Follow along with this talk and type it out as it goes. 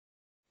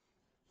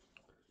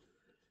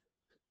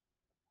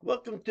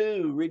Welcome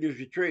to Reader's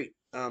Retreat.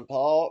 I'm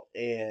Paul,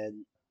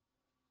 and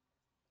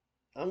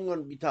I'm going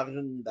to be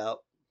talking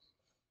about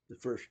the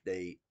first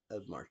day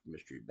of March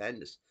Mystery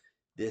Madness.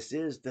 This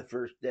is the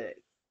first day.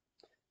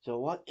 So,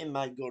 what am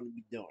I going to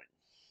be doing?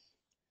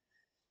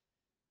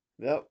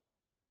 Well,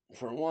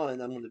 for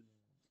one,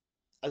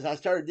 as I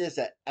started this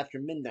after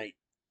midnight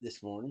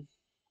this morning,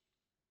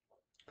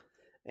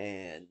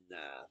 and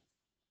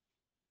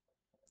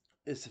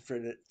it's a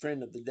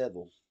friend of the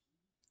devil,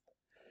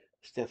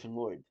 Stephen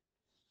Lloyd.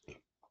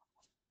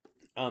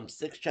 I'm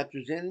 6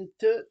 chapters into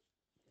it,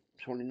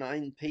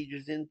 29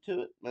 pages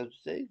into it, I would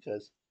say,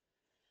 because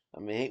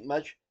ain't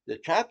much. The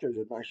chapters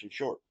are nice and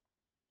short,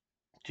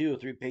 2 or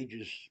 3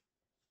 pages.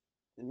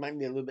 It might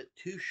be a little bit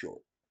too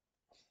short,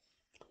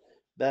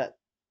 but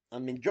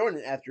I'm enjoying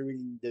it after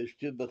reading those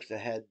two books that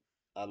had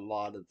a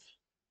lot of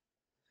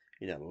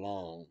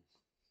long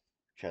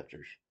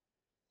chapters.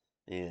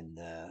 And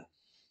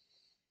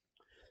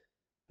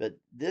but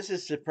this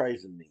is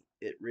surprising me.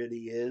 It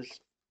really is.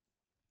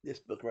 This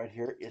book right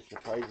here is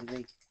surprising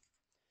me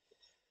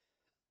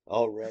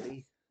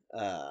already.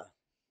 Uh,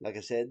 like I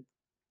said,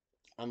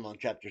 I'm on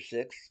chapter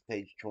 6,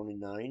 page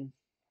 29,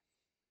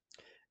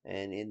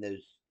 and in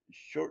those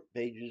short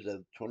pages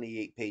of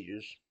 28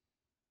 pages,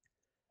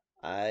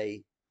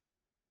 I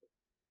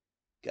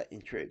got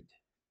intrigued.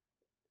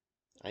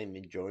 I'm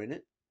enjoying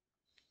it.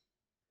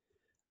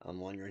 I'm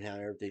wondering how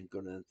everything's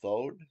going to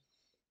unfold.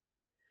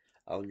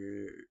 I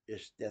wonder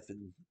is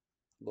Stephen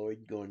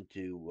Lloyd going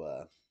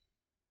to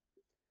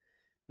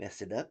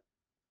mess it up?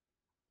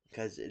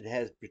 Because it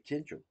has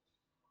potential.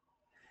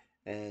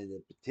 And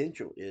the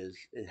potential is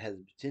it has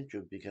the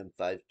potential to become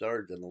 5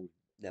 stars and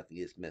nothing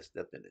gets messed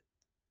up in it.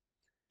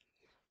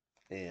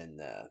 And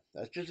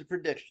that's just a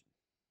prediction.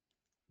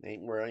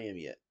 Ain't where I am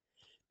yet.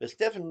 But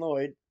Stephen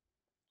Lloyd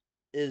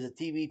is a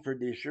TV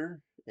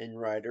producer and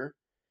writer,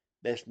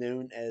 best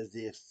known as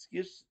the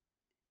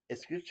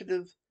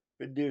executive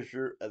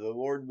producer of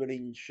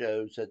award-winning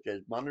shows such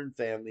as Modern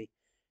Family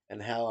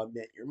and How I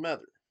Met Your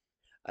Mother.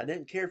 I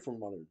didn't care for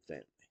Modern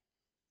Family,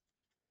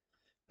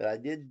 but I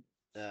did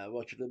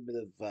watch a little bit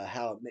of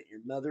How I Met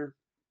Your Mother,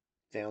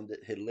 found it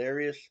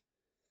hilarious,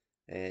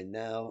 and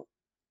now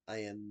I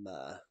am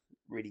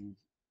reading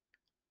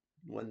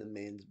one of the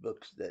man's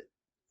books that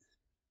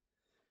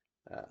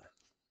uh,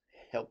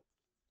 helped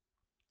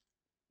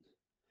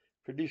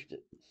produced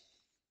it.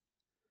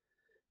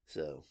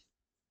 So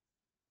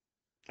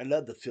I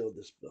love the feel of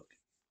this book.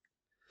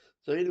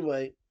 So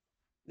anyway,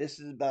 this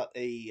is about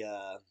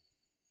I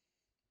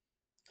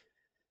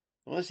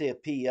want to say a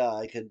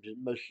PI because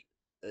most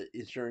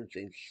insurance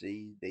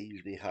agencies they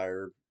usually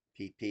hire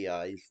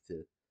PPIs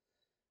to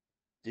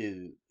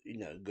do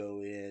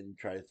go in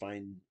try to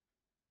find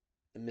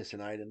a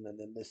missing item, and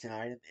the missing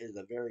item is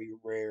a very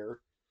rare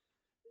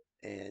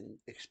and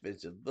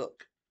expensive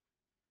book.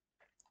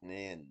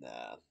 And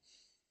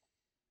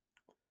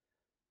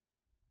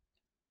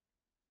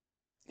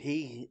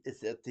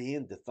it's up to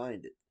him to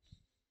find it.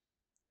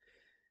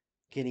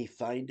 Can he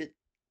find it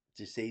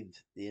to save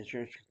the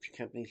insurance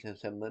companies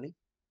some money?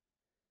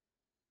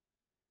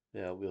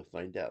 Yeah, we'll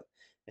find out.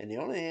 And the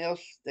only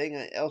else I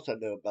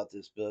know about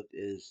this book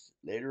is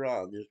later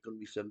on there's going to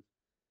be some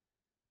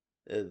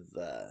of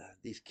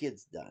these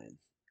kids dying.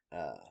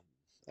 Uh,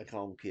 I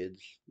call them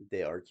kids.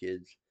 They are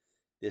kids.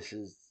 This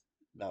is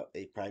about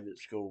a private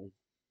school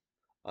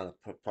on a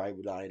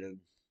private island,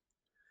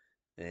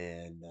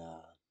 and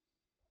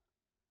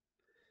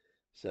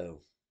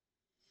so.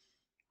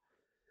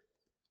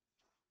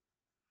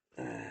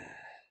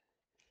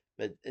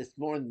 But it's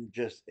more than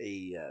just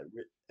a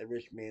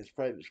rich man's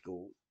private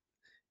school.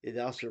 It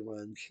also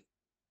runs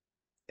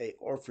a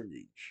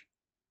orphanage.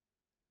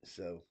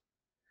 So,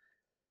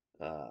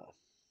 uh,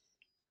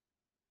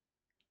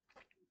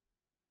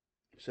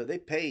 so they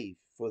pay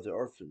for the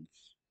orphans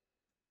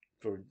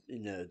for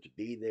to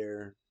be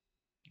there,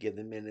 give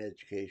them an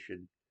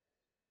education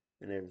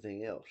and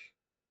everything else.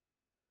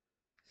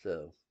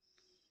 So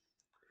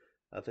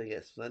I think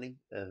that's funny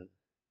because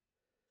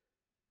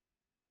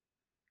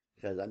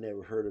I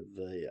never heard of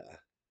the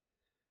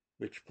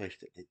rich place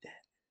that did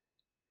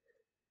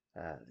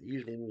that.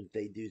 Usually when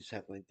they do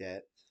something like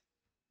that,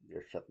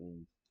 there's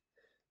something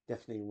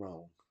definitely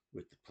wrong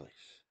with the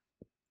place.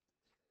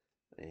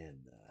 And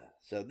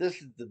so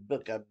this is the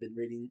book I've been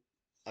reading.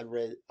 I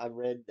read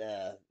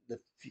the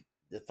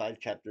 5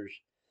 chapters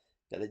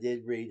that I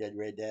did read. I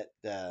read that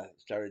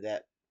started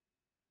at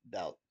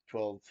about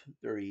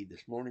 12:30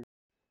 this morning.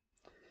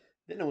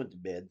 Then I went to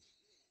bed,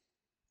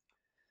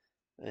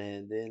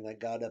 and then I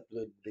got up a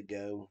little bit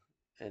ago,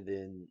 and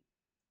then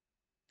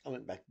I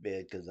went back to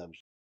bed because I was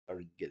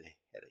starting to get a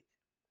headache.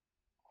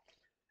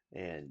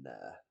 And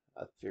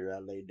I figured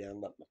I'd lay down,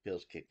 let my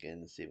pills kick in,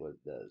 and see what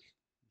it does.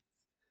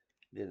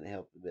 Didn't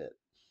help a bit.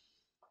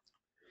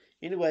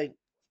 Anyway,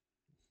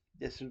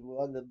 this is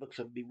one of the books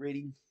I'll be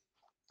reading.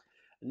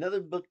 Another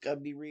book I'll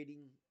be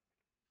reading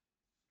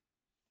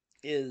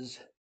is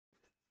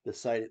The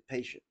Silent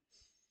Patient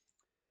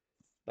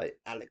by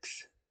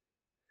Alex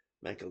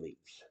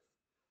Michaelis.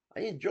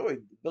 I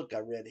enjoyed the book I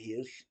read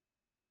his.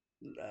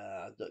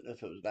 I don't know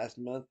if it was last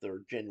month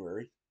or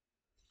January,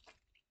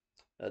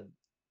 uh,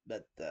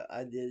 but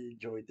I did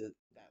enjoy that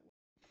one.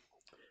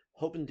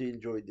 Hoping to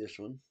enjoy this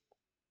one.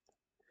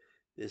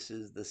 This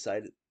is The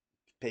Silent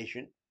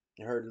Patient.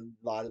 I heard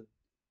a lot of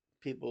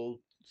people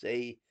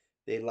say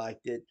they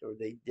liked it or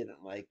they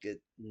didn't like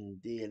it,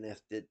 and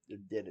DNF'd it or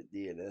didn't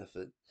DNF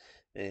it,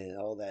 and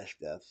all that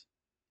stuff.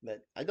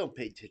 But I don't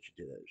pay attention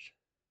to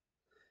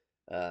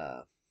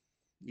those.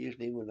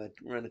 Usually, when I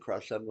run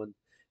across someone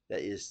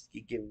that is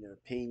giving an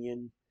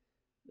opinion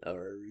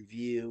or a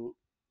review,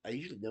 I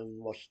usually don't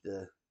watch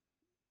the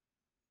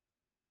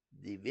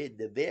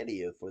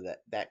video for that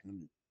back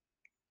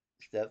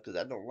stuff because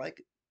I don't like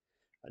it.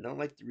 I don't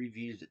like the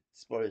reviews that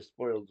spoil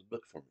the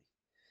book for me.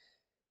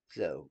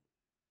 So,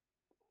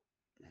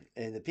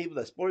 and the people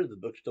that spoil the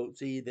books don't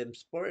see them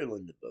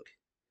spoiling the book.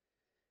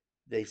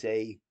 They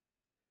say,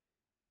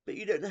 "But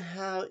you don't know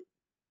how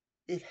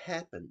it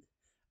happened."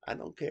 I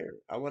don't care.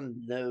 I want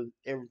to know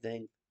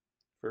everything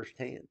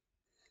firsthand.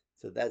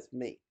 So that's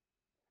me.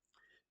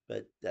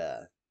 But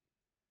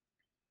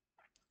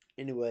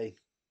anyway,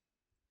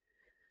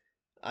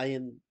 I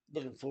am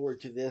looking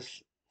forward to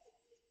this.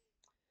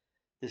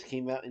 This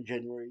came out in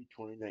January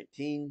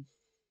 2019.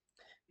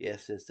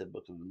 Yes, it's the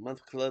Book of the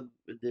Month Club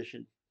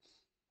edition,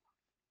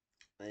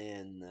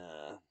 and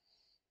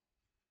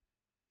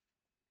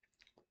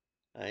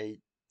I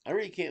I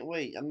really can't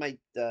wait. I might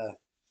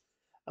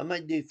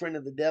do Friend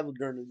of the Devil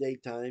during the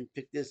daytime,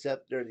 pick this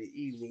up during the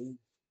evening,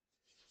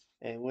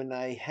 and when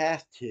I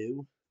have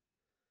to,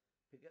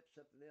 pick up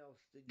something else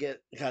to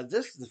get because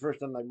this is the first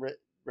time I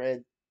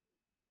read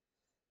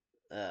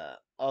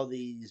all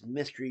these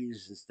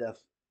mysteries and stuff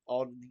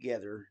all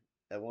together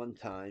at one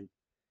time.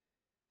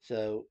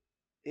 So,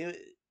 it,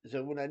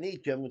 so when I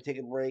need to, I'm going to take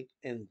a break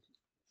and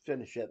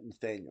finish up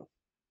Nathaniel.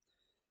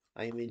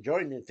 I am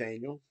enjoying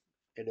Nathaniel.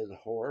 It is a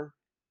horror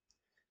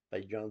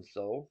by John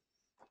Stoll.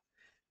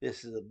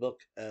 This is a book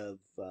of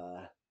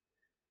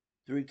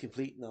three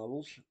complete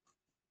novels.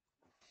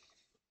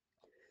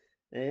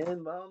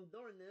 And while I'm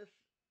doing this,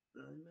 I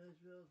might as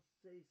well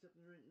say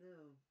something right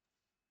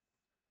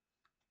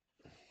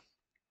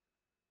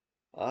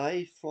now.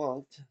 I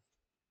flunked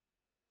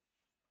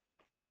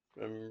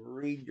from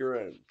Read Your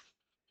Own.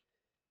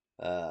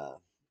 Uh,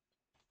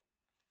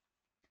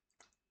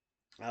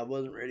 I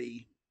wasn't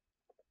really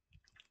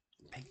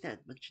paying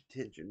that much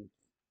attention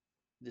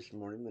this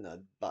morning when I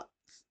bought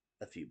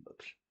a few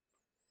books.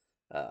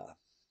 Uh,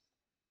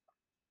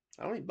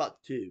 I only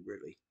bought two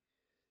really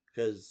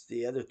because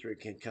the other three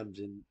comes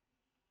in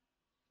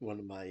one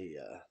of my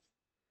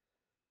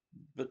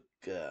book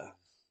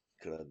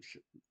clubs.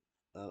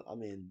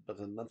 I'm in Book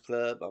of the Month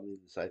Club. I'm in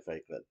the Sci-Fi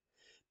Club,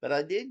 but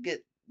I did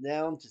get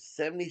down to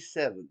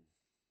 77,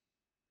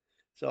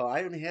 so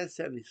I only had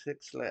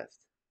 76 left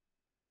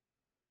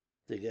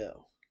to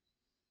go.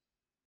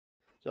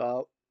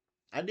 So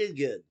I did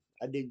good.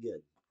 I did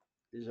good.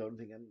 Is the only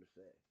thing I'm gonna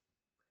say.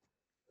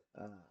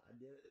 I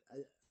did.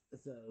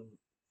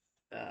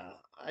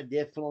 I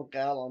did flunk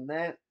out on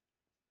that.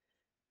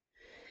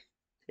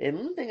 And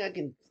one thing I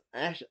can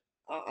actually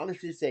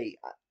honestly say,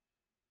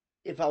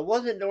 if I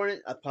wasn't doing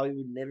it, I probably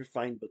would never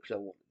find books I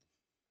wanted.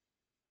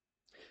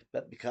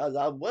 But because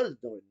I was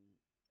doing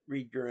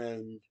read your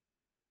own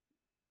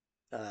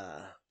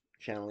uh,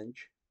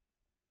 challenge,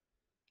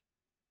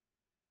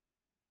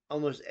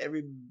 almost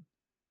every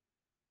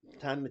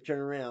time I turn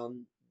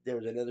around, there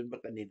was another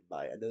book I need to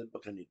buy, another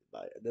book I need to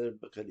buy, another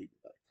book I need to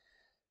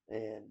buy,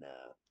 and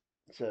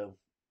so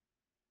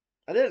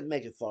I didn't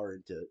make it far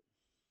into it.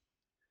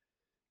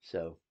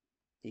 So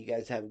you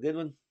guys have a good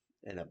one,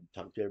 and I'll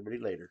talk to everybody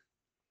later.